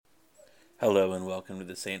Hello and welcome to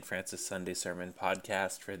the St. Francis Sunday Sermon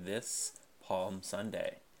podcast for this Palm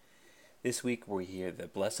Sunday. This week we hear the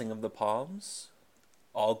blessing of the palms,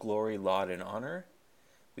 all glory, laud, and honor.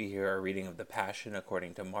 We hear our reading of the Passion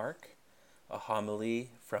according to Mark, a homily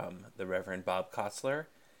from the Reverend Bob Kostler,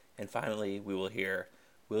 and finally we will hear,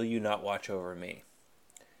 Will You Not Watch Over Me?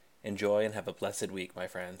 Enjoy and have a blessed week, my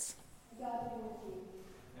friends. God be with you.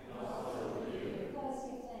 And also with you. Let us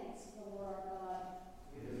give thanks to the Lord our God.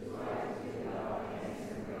 It is right to give God thanks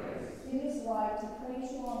and praise. It is right to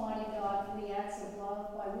praise you, Almighty God, for the acts of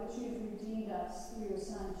love by which you have redeemed us through your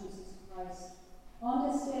Son, Jesus Christ.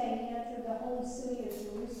 On this day, he entered the holy city of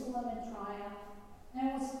Jerusalem in triumph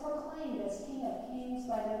and was proclaimed as King of Kings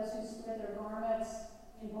by those who spread their garments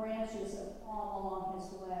in branches of palm along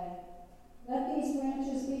his way. Let these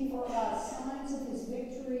branches be for us signs of his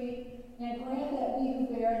victory, and grant that we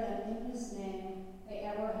who bear them in his name may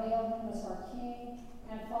ever hail him as our King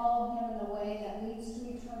and follow him in the way that leads to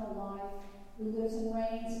eternal life, who lives and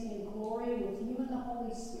reigns in glory with you and the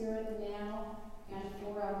Holy Spirit now and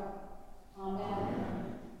forever. Amen.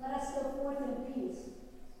 Amen. Let us go forth in peace.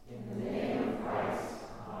 In the name of Christ.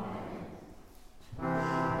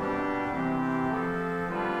 Amen.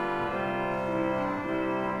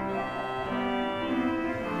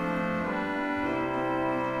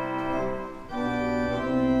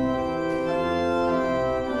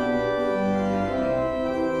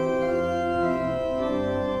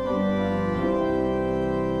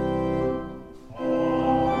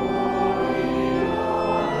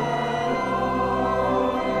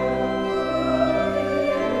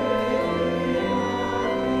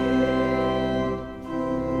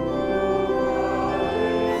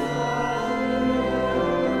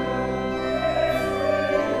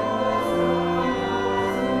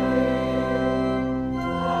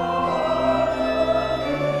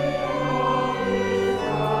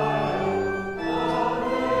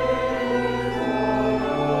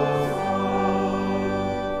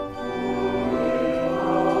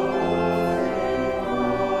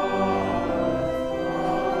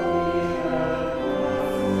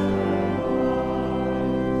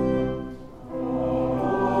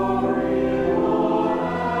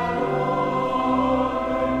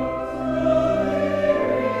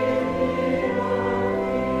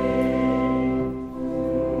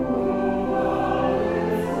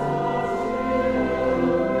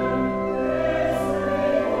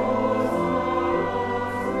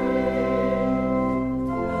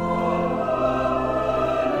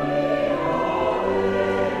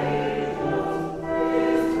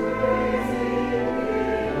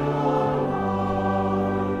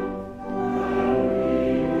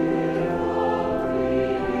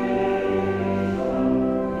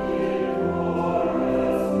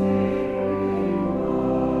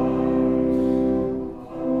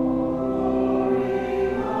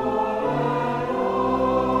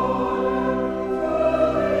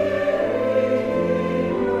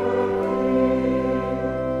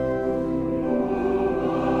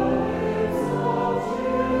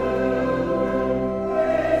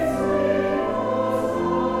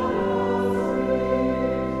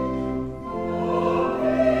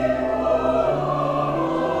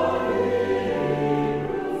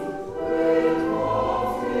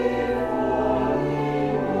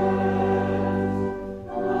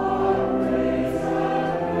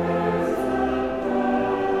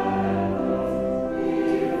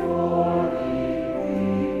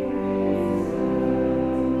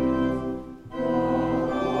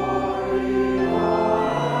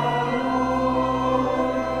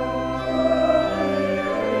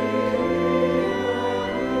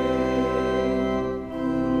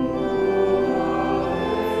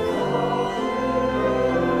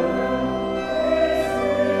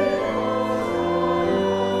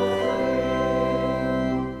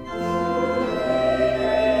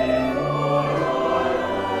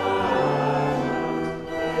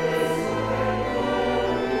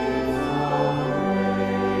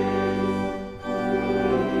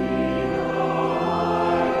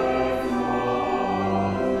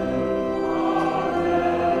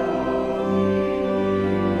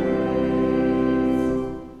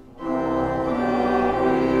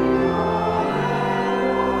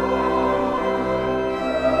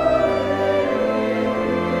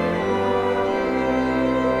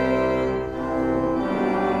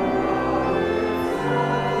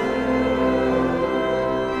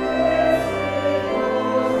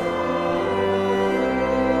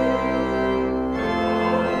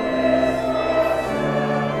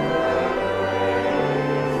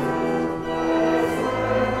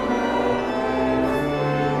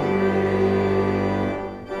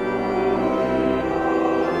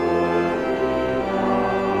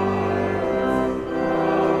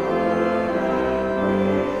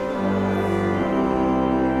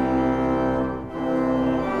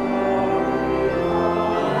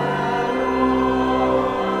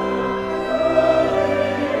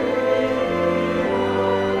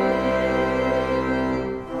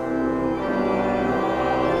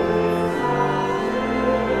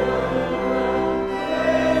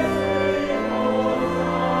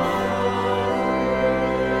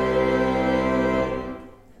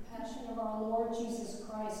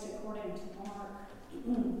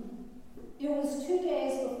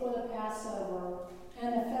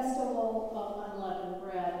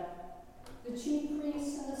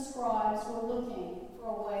 were looking for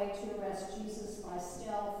a way to arrest Jesus by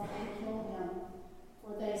stealth and kill him,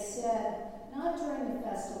 for they said, "Not during the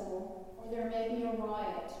festival, or there may be a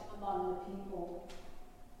riot among the people."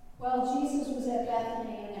 While Jesus was at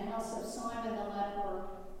Bethany in the house of Simon the leper,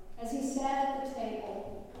 as he sat at the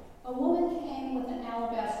table, a woman came with an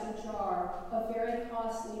alabaster jar of very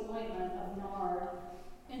costly ointment of nard,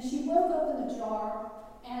 and she broke open the jar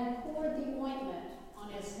and poured the ointment on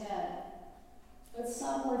his head. But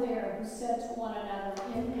some were there who said to one another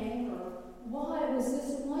in anger, "Why was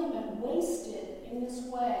this ointment wasted in this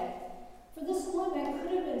way? For this ointment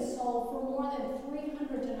could have been sold for more than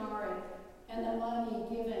 300 denarii and the money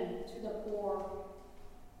given to the poor."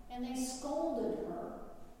 And they scolded her.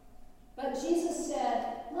 But Jesus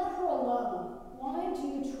said, "Let her alone. Why do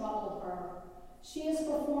you trouble her? She has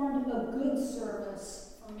performed a good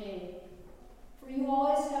service for me. For you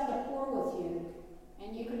always have the poor with you,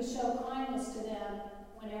 and you can show kindness to them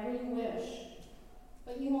whenever you wish.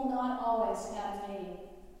 But you will not always have me.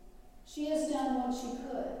 She has done what she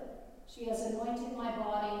could. She has anointed my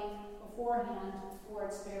body beforehand for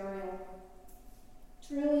its burial.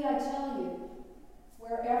 Truly I tell you,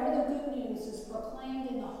 wherever the good news is proclaimed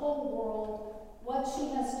in the whole world, what she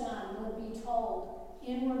has done will be told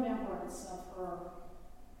in remembrance of her."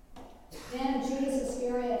 Then Judas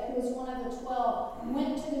Iscariot, who was one of the 12,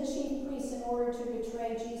 went to the chief priests in order to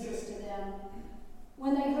betray Jesus to them.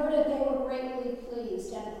 When they heard it, they were greatly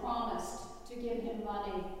pleased and promised to give him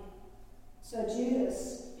money. So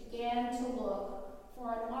Judas began to look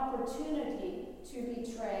for an opportunity to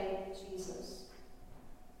betray Jesus.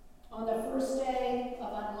 On the first day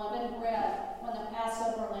of unleavened bread, when the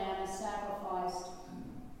Passover lamb is sacrificed,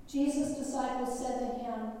 Jesus' disciples said to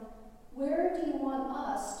him, "Where do you want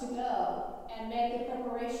us to go and make the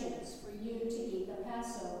preparations for you to eat the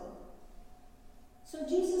Passover?" So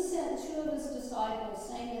Jesus sent 2 of his disciples,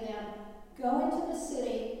 saying to them, "Go into the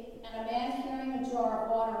city, and a man carrying a jar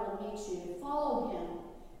of water will meet you. Follow him,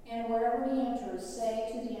 and wherever he enters,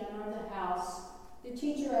 say to the owner of the house, 'The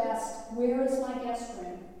teacher asked, where is my guest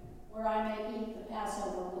room, where I may eat the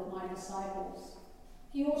Passover with my disciples?'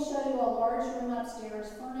 He will show you a large room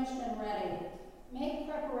upstairs, furnished and ready. Make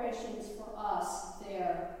preparations for us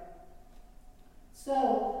there."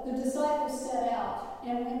 So the disciples set out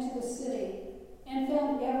and went to the city and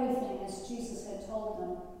found everything as Jesus had told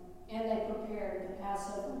them, and they prepared the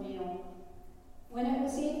Passover meal. When it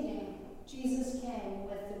was evening, Jesus came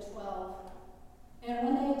with the 12. And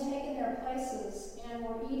when they had taken their places and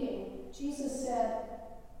were eating, Jesus said,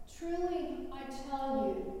 "Truly I tell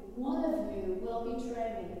you, one of you will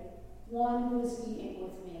betray me, one who is eating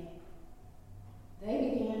with me."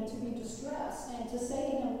 They began to be distressed and to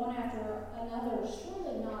say to him one after another,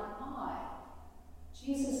 "Surely not I."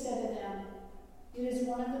 Jesus said to them, "It is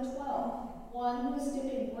one of the 12, one who is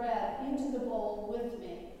dipping bread into the bowl with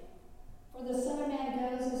me. For the Son of Man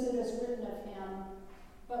goes as it is written of him,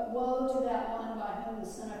 but woe to that one by whom the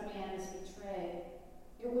Son of Man is betrayed.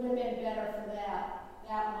 It would have been better for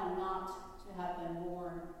that one not to have been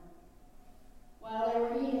born." While they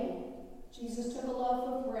were eating, Jesus took a loaf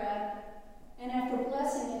of bread, and after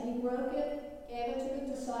blessing it, he broke it, gave it to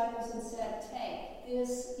the disciples, and said, "Take,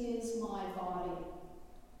 this is my body."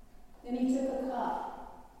 Then he took a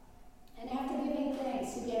cup, and after giving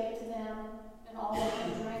thanks, he gave it to them, and all of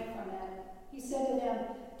them drank from it. He said to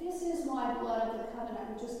them, "This is my blood of the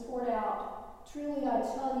covenant, which is poured out. Truly I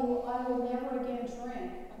tell you, I will never again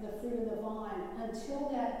drink of the fruit of the vine until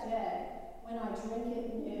that day when I drink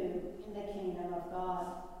it new in the kingdom of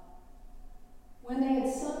God." When they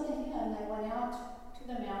had sung the hymn, they went out to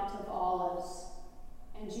the Mount of Olives.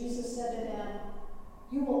 And Jesus said to them,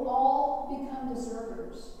 "You will all become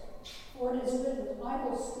deserters, for it is written, 'I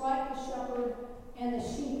will strike the shepherd, and the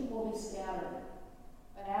sheep will be scattered.'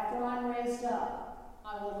 But after I am raised up,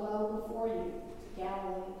 I will go before you to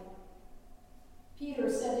Galilee."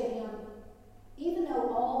 Peter said to him, "Even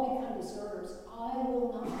though all become deserters, I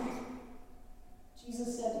will not."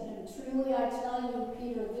 Jesus said to him, "Truly I tell you,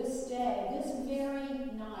 Peter, this day, this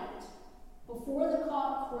very night, before the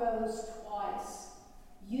cock crows twice,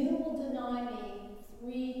 you will deny me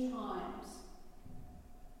 3 times.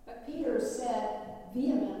 But Peter said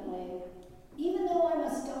vehemently, "Even though I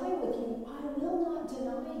must die with you, I will not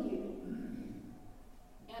deny you."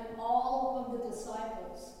 And all of the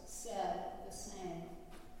disciples said the same.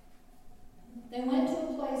 They went to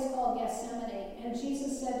a place called Gethsemane, and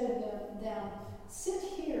Jesus said to them, "Sit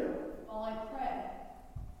here while I pray."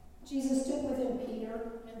 Jesus took with him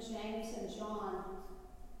Peter and James and John,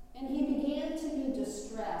 and he began to be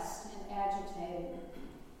distressed and agitated.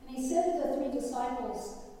 And he said to the 3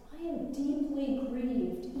 disciples, "I am deeply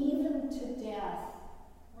grieved, even to death.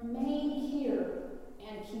 Remain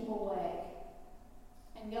keep awake.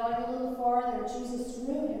 And going a little farther, Jesus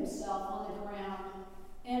threw himself on the ground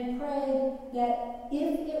and prayed that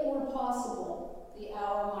if it were possible, the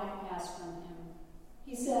hour might pass from him.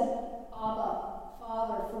 He said, Abba,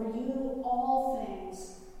 Father, for you all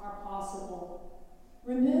things are possible.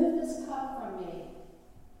 Remove this cup from me,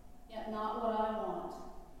 yet not what I want,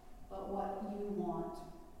 but what you want.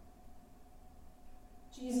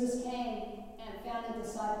 Jesus came and found the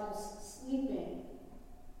disciples sleeping.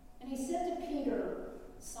 And he said to Peter,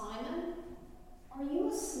 Simon, are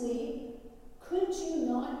you asleep? Could you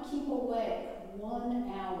not keep awake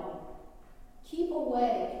 1 hour? Keep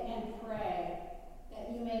awake and pray,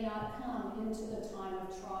 that you may not come into the time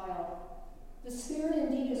of trial. The spirit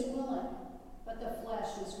indeed is willing, but the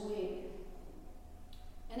flesh is weak.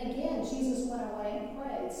 And again Jesus went away and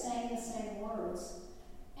prayed, saying the same words.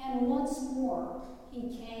 And once more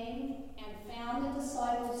he came and found the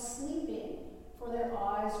disciples sleeping, for their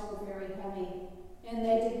eyes were very heavy, and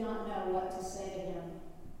they did not know what to say to him.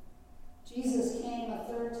 Jesus came a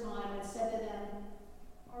third time and said to them,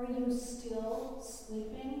 Are you still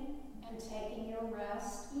sleeping and taking your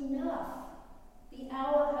rest? Enough! The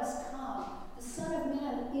hour has come. The Son of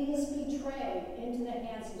Man is betrayed into the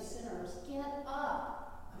hands of sinners. Get up.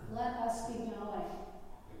 Let us be going.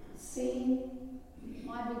 See,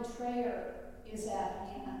 my betrayer is at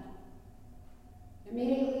hand.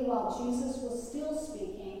 Immediately while Jesus was still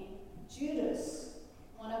speaking, Judas,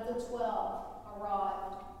 one of the 12,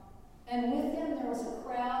 arrived. And with him there was a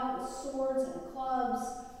crowd with swords and clubs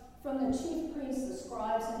from the chief priests, the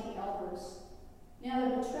scribes, and the elders. Now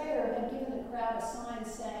the betrayer had given the crowd a sign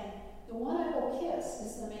saying, The one I will kiss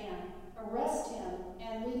is the man. Arrest him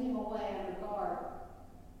and lead him away under guard.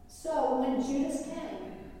 So when Judas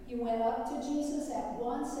came, he went up to Jesus at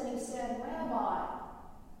once and he said, Rabbi,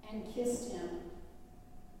 and kissed him.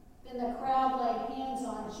 Then the crowd laid hands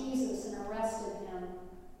on Jesus and arrested him.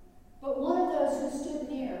 But one of those who stood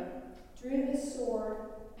near drew his sword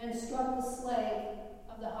and struck the slave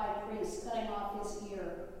of the high priest, cutting off his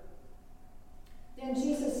ear. Then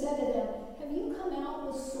Jesus said to them, Have you come out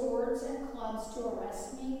with swords and clubs to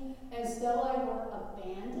arrest me, as though I were a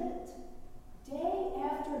bandit? Day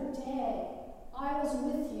after day I was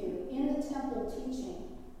with you in the temple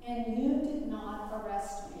teaching, and you did not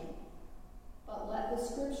arrest me. But let the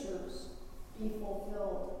scriptures be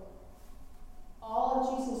fulfilled. All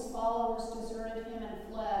of Jesus' followers deserted him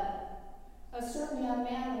and fled. A certain young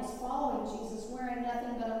man was following Jesus, wearing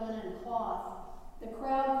nothing but a linen cloth. The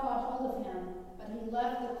crowd caught hold of him, but he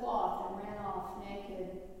left the cloth and ran off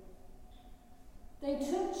naked. They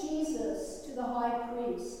took Jesus to the high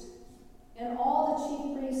priest, and all the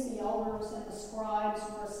chief priests, the elders, and the scribes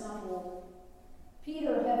were assembled.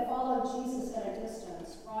 Peter had followed Jesus at a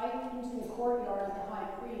distance, right into the courtyard of the high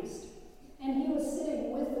priest, and he was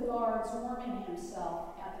sitting with the guards warming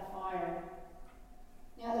himself at the fire.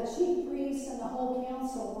 Now the chief priests and the whole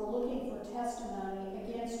council were looking for testimony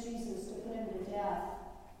against Jesus to put him to death,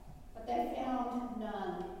 but they found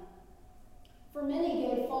none. For many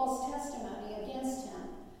gave false testimony against him,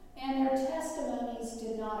 and their testimonies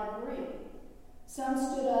did not agree. Some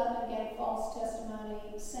stood up and gave false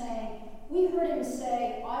testimony, saying, We heard him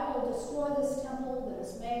say, I will destroy this temple that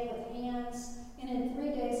is made with hands, and in 3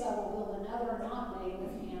 days I will build another not made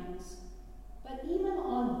with hands. But even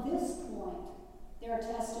on this point, their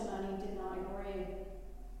testimony did not agree.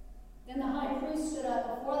 Then the high priest stood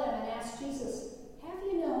up before them and asked Jesus, Have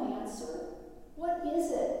you no answer? What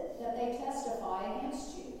is it that they testify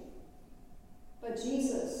against you? But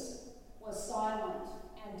Jesus was silent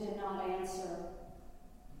and did not answer.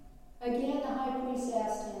 Again the high priest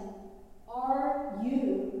asked him, Are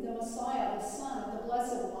you the Messiah, the Son of the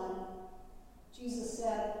Blessed One? Jesus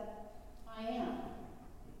said, I am.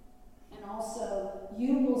 And also,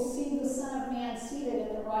 you will see the Son of Man seated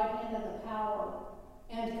at the right hand of the power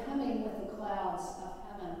and coming with the clouds of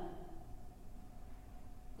heaven.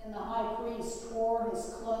 Then the high priest tore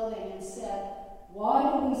his clothing and said,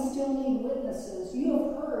 Why do we still need witnesses? You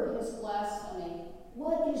have heard his blasphemy.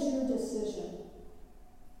 What is your decision?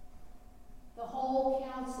 The whole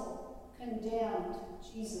council condemned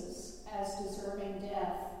Jesus as deserving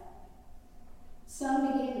death.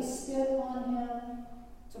 Some began to spit on him,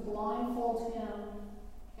 to blindfold him,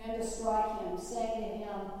 and to strike him, saying to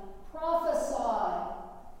him, Prophesy!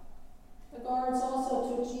 The guards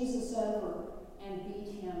also took Jesus over and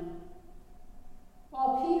beat him.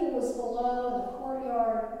 While Peter was below in the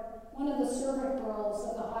courtyard, one of the servant girls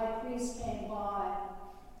of the high priest came by.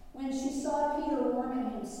 When she saw Peter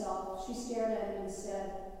warming himself, she stared at him and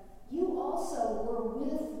said, You also were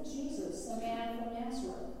with Jesus, the man from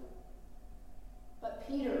Nazareth. But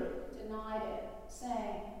Peter denied it,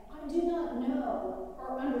 saying, I do not know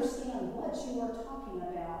or understand what you are talking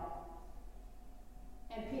about.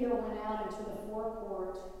 And Peter went out into the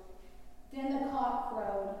forecourt. Then the cock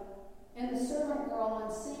crowed, and the servant girl,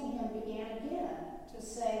 on seeing him, began again to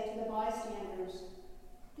say to the bystanders,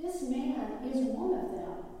 This man is one of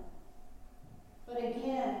them. But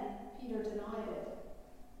again, Peter denied it.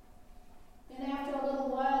 Then after a little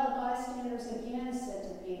while, the bystanders again said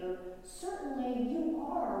to Peter, Certainly you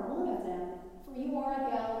are one of them, for you are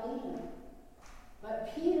a Galilean.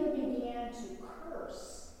 But Peter began to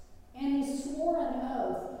curse, and he swore an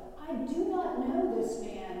oath, I do not know this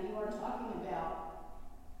man you are talking about.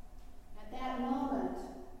 At that moment,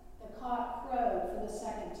 the cock crowed for the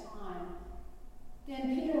second time.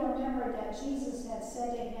 Then Peter remembered that Jesus had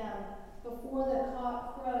said to him, Before the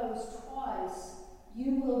cock crows twice,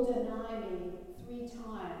 you will deny me 3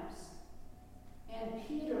 times. And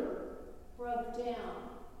Peter broke down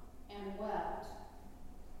and wept.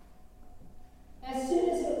 As soon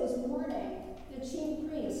as it was morning, the chief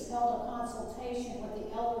priests held a consultation with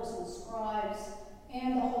the elders and scribes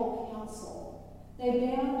and the whole council. They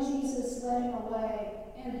bound Jesus, led him away,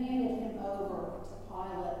 and handed him over to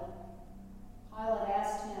Pilate. Pilate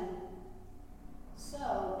asked him,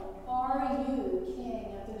 So, are you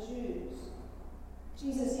king of the Jews?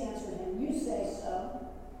 Jesus answered him, You say so.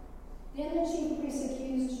 Then the chief priests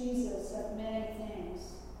accused Jesus of many things.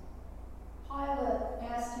 Pilate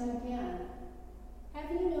asked him again,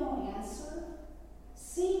 Have you no answer?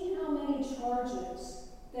 See how many charges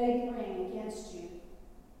they bring against you.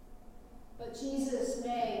 But Jesus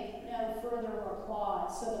made no further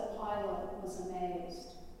reply, so that Pilate was amazed.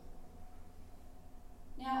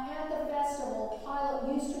 Now at the festival,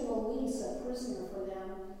 Pilate used to release a prisoner for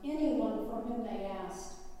them, anyone for whom they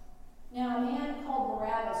asked. Now a man called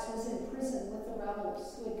Barabbas was in prison with the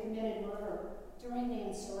rebels who had committed murder during the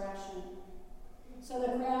insurrection. So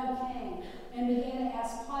the crowd came and began to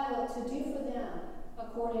ask Pilate to do for them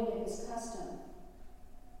according to his custom.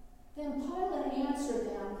 Then Pilate answered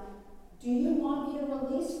them, Do you want me to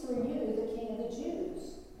release for you the king of the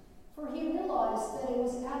Jews? For he realized that it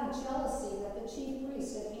was out of jealousy that the chief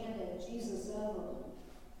priests had handed Jesus over.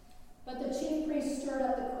 But the chief priests stirred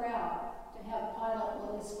up the crowd to have Pilate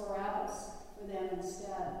release Barabbas for them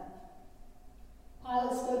instead.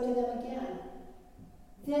 Pilate spoke to them again.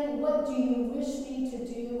 Then what do you wish me to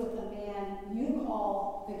do with the man you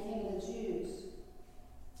call the king of the Jews?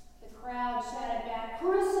 The crowd shouted back,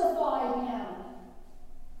 Crucify him!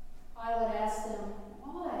 Pilate asked them,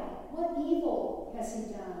 Why? What evil has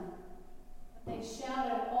he done? But they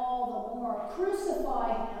shouted all the more,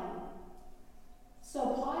 Crucify him!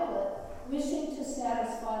 So Pilate, wishing to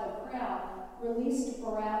satisfy the crowd, released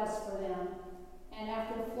Barabbas for them, and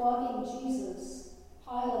after flogging Jesus,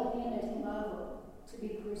 Pilate handed him over to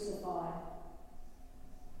be crucified.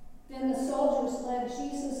 Then the soldiers led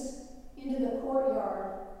Jesus into the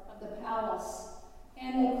courtyard of the palace,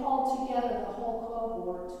 and they called together the whole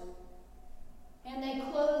cohort. And they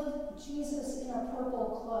clothed Jesus in a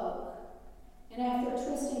purple cloak, and after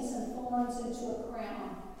twisting some thorns into a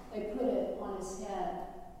crown, they put it on his head.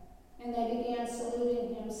 And they began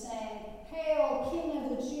saluting him, saying, Hail, King of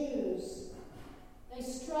the Jews! They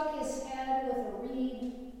struck his head with a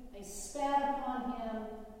reed, they spat upon him,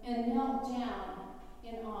 and knelt down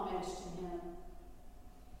in homage to him.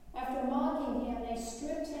 After mocking him, they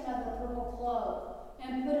stripped him of the purple cloak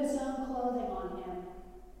and put his own clothing on him.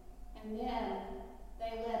 And then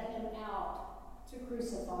they led him out to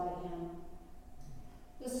crucify him.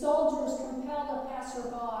 The soldiers compelled a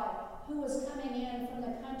passerby who was coming in from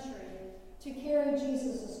the country to carry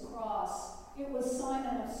Jesus' cross. It was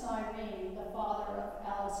Simon of Cyrene, the father of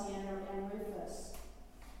Alexander and Rufus.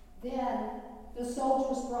 Then the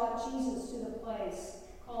soldiers brought Jesus to the place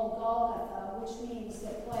called Golgotha, which means the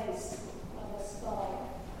place of the skull.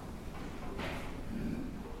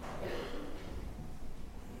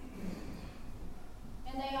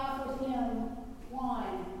 And they offered him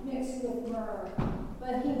wine mixed with myrrh,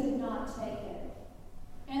 but he did not take it.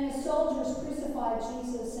 And the soldiers crucified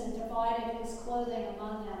Jesus and divided his clothing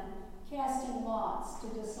among them, casting lots to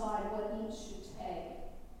decide what each should take.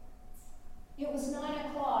 It was 9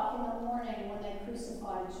 o'clock in the morning when they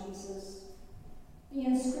crucified Jesus. The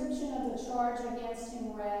inscription of the charge against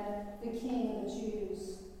him read, The King of the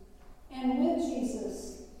Jews. And with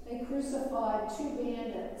Jesus, they crucified 2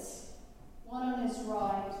 bandits, one on his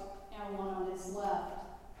right and one on his left.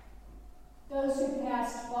 Those who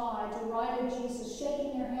passed by derided Jesus,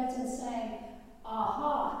 shaking their heads and saying,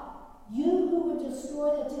 Aha! You who would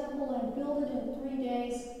destroy the temple and build it in 3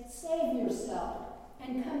 days, save yourself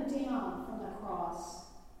and come down from the cross.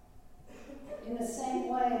 In the same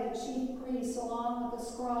way, the chief priests, along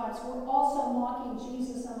scribes were also mocking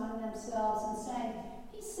Jesus among themselves and saying,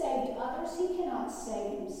 "He saved others, he cannot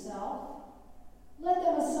save himself. Let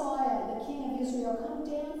the Messiah, the King of Israel, come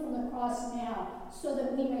down from the cross now, so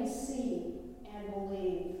that we may see and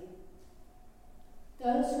believe."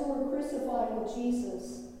 Those who were crucified with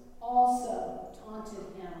Jesus also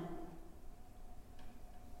taunted him.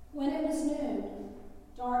 When it was noon,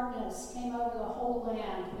 darkness came over the whole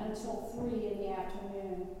land until 3 in the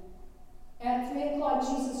afternoon. At 3 o'clock,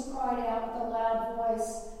 Jesus cried out with a loud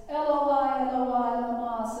voice, "Eloi, Eloi,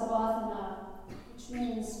 lama sabachthani," which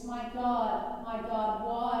means, my God,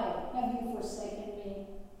 why have you forsaken me?"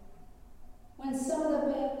 When some of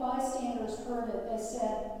the bystanders heard it, they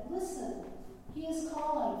said, "Listen, he is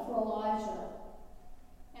calling for Elijah."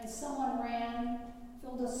 And someone ran,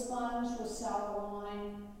 filled a sponge with sour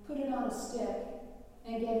wine, put it on a stick,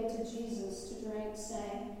 and gave it to Jesus to drink,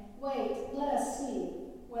 saying, "Wait, let us see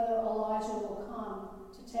whether Elijah will come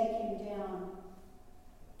to take him down."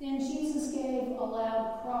 Then Jesus gave a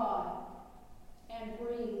loud cry and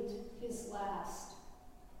breathed his last.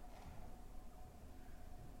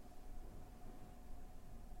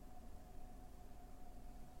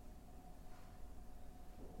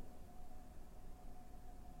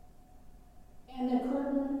 And the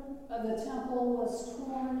curtain of the temple was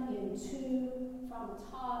torn in two from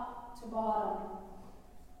top to bottom.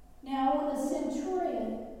 Now when the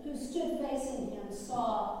centurion who stood facing him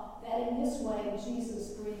saw that in this way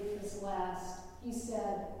Jesus breathed his last, he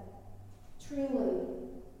said, "Truly,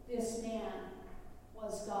 this man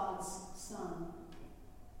was God's Son."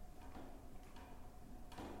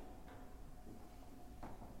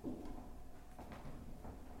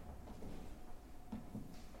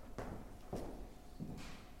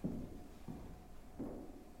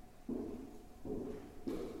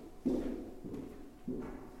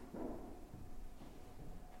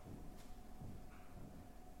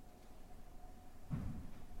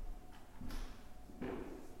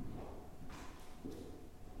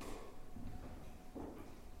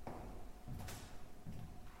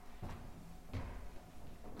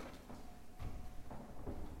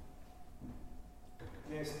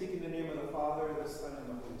 I speak in the name of the Father, the Son, and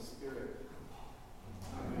the Holy Spirit.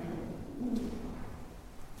 Amen.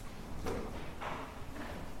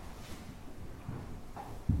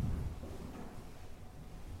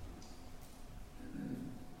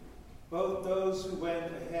 Both those who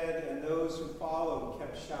went ahead and those who followed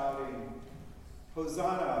kept shouting,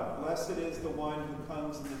 "Hosanna, blessed is the one who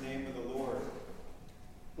comes in the name of the Lord.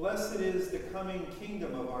 Blessed is the coming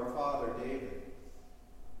kingdom of our father David."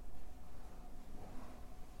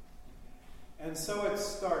 And so it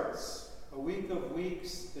starts, a week of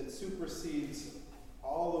weeks that supersedes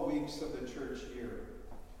all the weeks of the church year.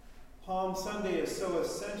 Palm Sunday is so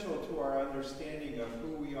essential to our understanding of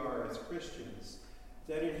who we are as Christians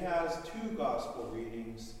that it has 2 gospel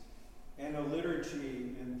readings and a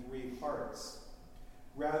liturgy in 3 parts,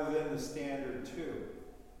 rather than the standard 2.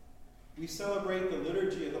 We celebrate the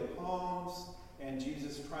liturgy of the Palms and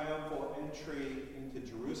Jesus' triumphal entry into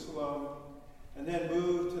Jerusalem, and then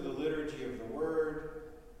move to the liturgy of the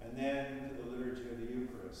Word, and then to the liturgy of the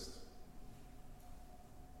Eucharist.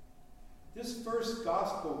 This first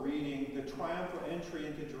gospel reading, the triumphal entry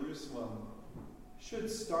into Jerusalem, should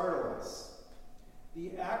startle us.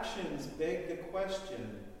 The actions beg the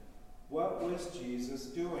question, what was Jesus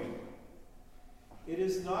doing? It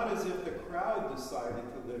is not as if the crowd decided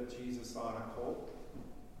to lift Jesus on a colt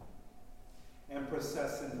and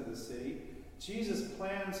process into the city. Jesus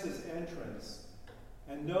plans his entrance,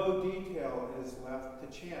 and no detail is left to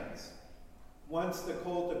chance. Once the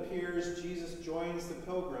colt appears, Jesus joins the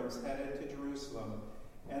pilgrims headed to Jerusalem,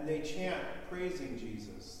 and they chant, praising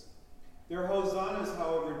Jesus. Their hosannas,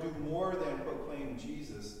 however, do more than proclaim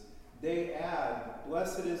Jesus. They add,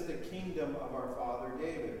 "Blessed is the kingdom of our father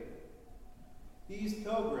David." These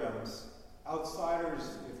pilgrims,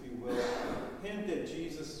 outsiders, if you will, hint at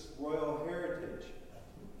Jesus' royal heritage,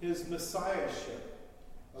 his messiahship,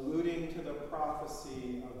 alluding to the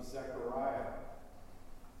prophecy of Zechariah.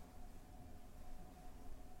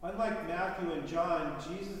 Unlike Matthew and John,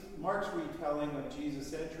 Mark's retelling of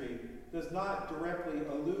Jesus' entry does not directly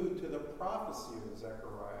allude to the prophecy of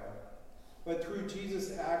Zechariah, but through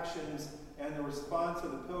Jesus' actions and the response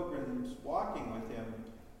of the pilgrims walking with him,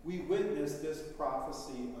 we witness this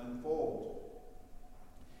prophecy unfold.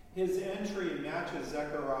 His entry matches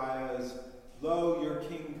Zechariah's, "Lo, your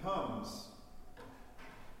king comes."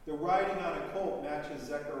 The riding on a colt matches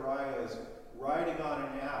Zechariah's, "Riding on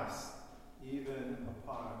an ass, even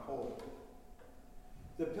upon a colt."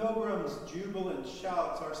 The pilgrims' jubilant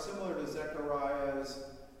shouts are similar to Zechariah's,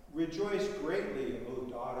 "Rejoice greatly, O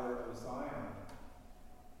daughter of Zion."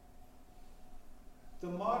 The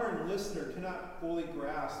modern listener cannot fully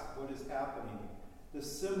grasp what is happening, the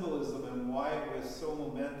symbolism and why it was so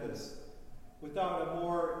momentous, without a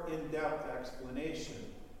more in-depth explanation.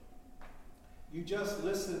 You just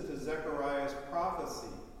listen to Zechariah's prophecy.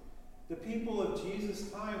 The people of Jesus'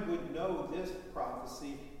 time would know this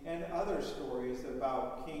prophecy and other stories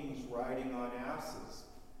about kings riding on asses.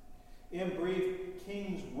 In brief,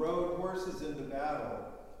 kings rode horses into battle,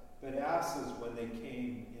 but asses when they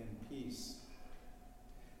came in peace.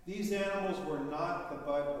 These animals were not the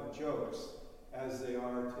butt of jokes, as they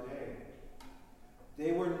are today.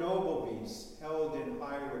 They were noble beasts held in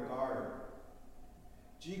high regard.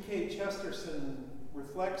 G.K. Chesterton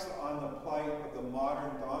reflects on the plight of the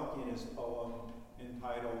modern donkey in his poem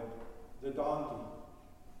entitled The Donkey.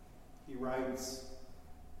 He writes,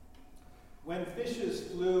 "When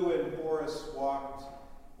fishes flew and forests walked,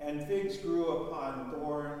 and figs grew upon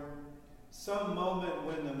thorn, some moment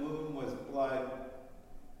when the moon was blood,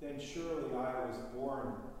 then surely I was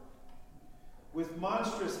born. With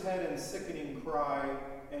monstrous head and sickening cry,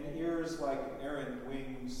 and ears like errant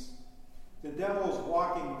wings, the devil's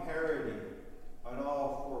walking parody on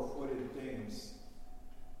all four-footed things.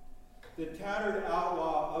 The tattered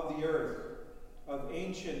outlaw of the earth, of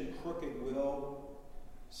ancient crooked will,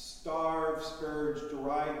 starve, scourge,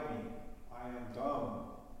 deride me, I am dumb.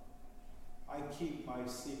 I keep my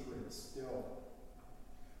secret still.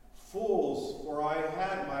 Fools, for I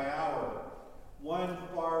had my hour, one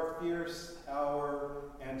far fierce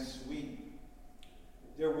hour and sweet.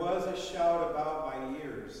 There was a shout about my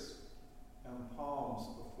ears, and palms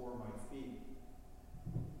before my feet."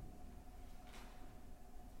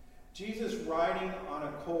 Jesus riding on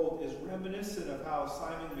a colt is reminiscent of how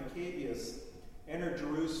Simon Maccabeus entered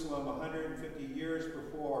Jerusalem 150 years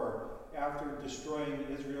before, after destroying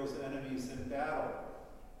Israel's enemies in battle.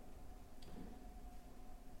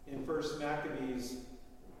 In 1 Maccabees,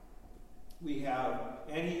 we have,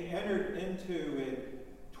 "And he entered into it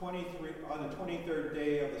on the 23rd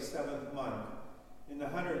day of the 7th month, in the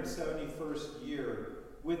 171st year,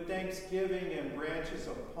 with thanksgiving and branches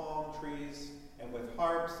of palm trees, and with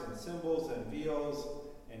harps and cymbals and viols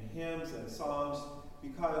and hymns and psalms,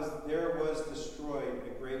 because there was destroyed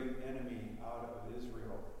a great enemy out of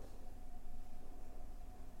Israel."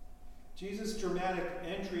 Jesus' dramatic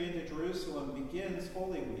entry into Jerusalem begins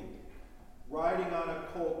Holy Week. Riding on a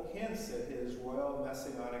colt hints at his royal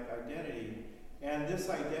messianic identity, and this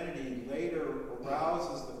identity later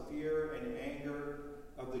arouses the fear and anger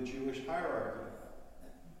of the Jewish hierarchy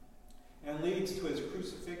and leads to his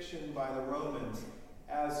crucifixion by the Romans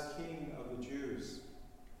as King of the Jews.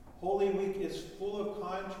 Holy Week is full of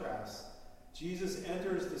contrasts. Jesus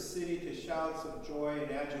enters the city to shouts of joy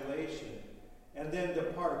and adulation, and then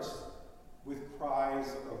departs with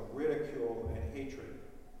cries of ridicule and hatred.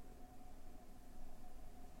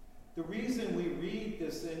 The reason we read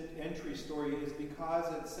this entry story is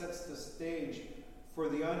because it sets the stage for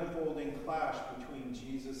the unfolding clash between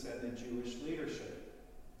Jesus and the Jewish leadership.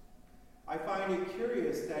 I find it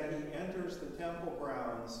curious that he enters the temple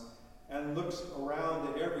grounds and looks around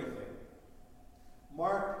at everything.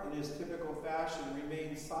 Mark, in his typical fashion,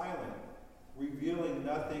 remains silent, revealing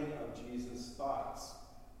nothing of Jesus' thoughts.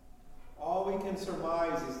 All we can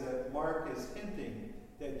surmise is that Mark is hinting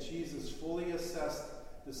that Jesus fully assessed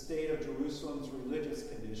the state of Jerusalem's religious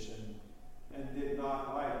condition and did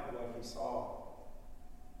not like what he saw.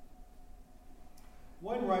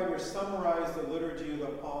 One writer summarized the Liturgy of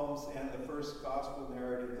the Palms and the first gospel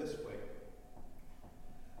narrative this way: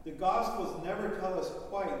 "The Gospels never tell us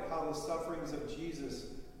quite how the sufferings of Jesus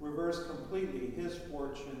reverse completely his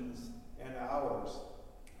fortunes and ours,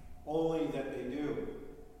 only that they do.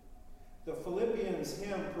 The Philippians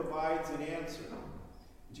hymn provides an answer.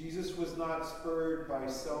 Jesus was not spurred by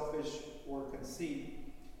selfish or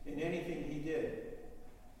conceit in anything he did.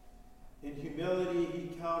 In humility,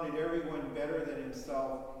 he counted everyone better than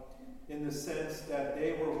himself in the sense that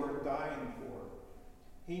they were worth dying for.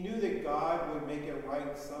 He knew that God would make it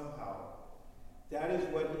right somehow. That is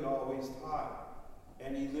what he always taught,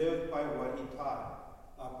 and he lived by what he taught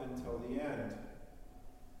up until the end."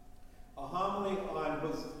 A homily on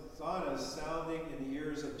hosannas sounding in the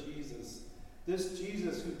ears of Jesus. This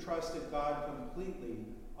Jesus who trusted God completely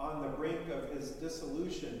on the brink of his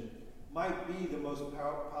dissolution might be the most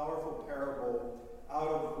powerful parable out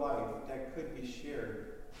of life that could be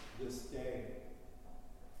shared this day.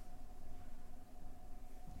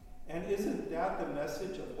 And isn't that the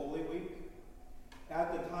message of Holy Week?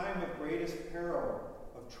 At the time of greatest peril,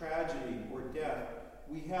 of tragedy or death,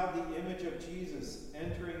 we have the image of Jesus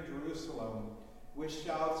entering Jerusalem with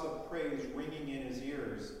shouts of praise ringing in his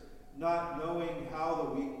ears, not knowing how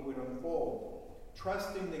the week would unfold,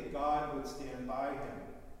 trusting that God would stand by him.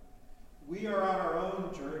 We are on our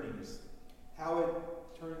own journeys. How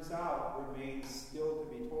it turns out remains still to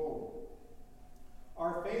be told.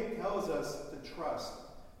 Our faith tells us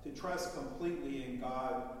to trust completely in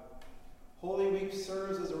God. Holy Week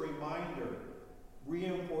serves as a reminder,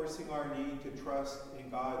 reinforcing our need to trust in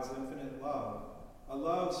God's infinite love, a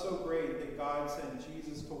love so great that God sent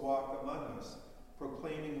Jesus to walk among us,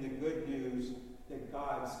 proclaiming the good news that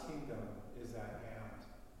God's kingdom is at hand.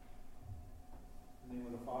 In the name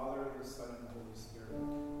of the Father, the Son, and the Holy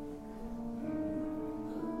Spirit.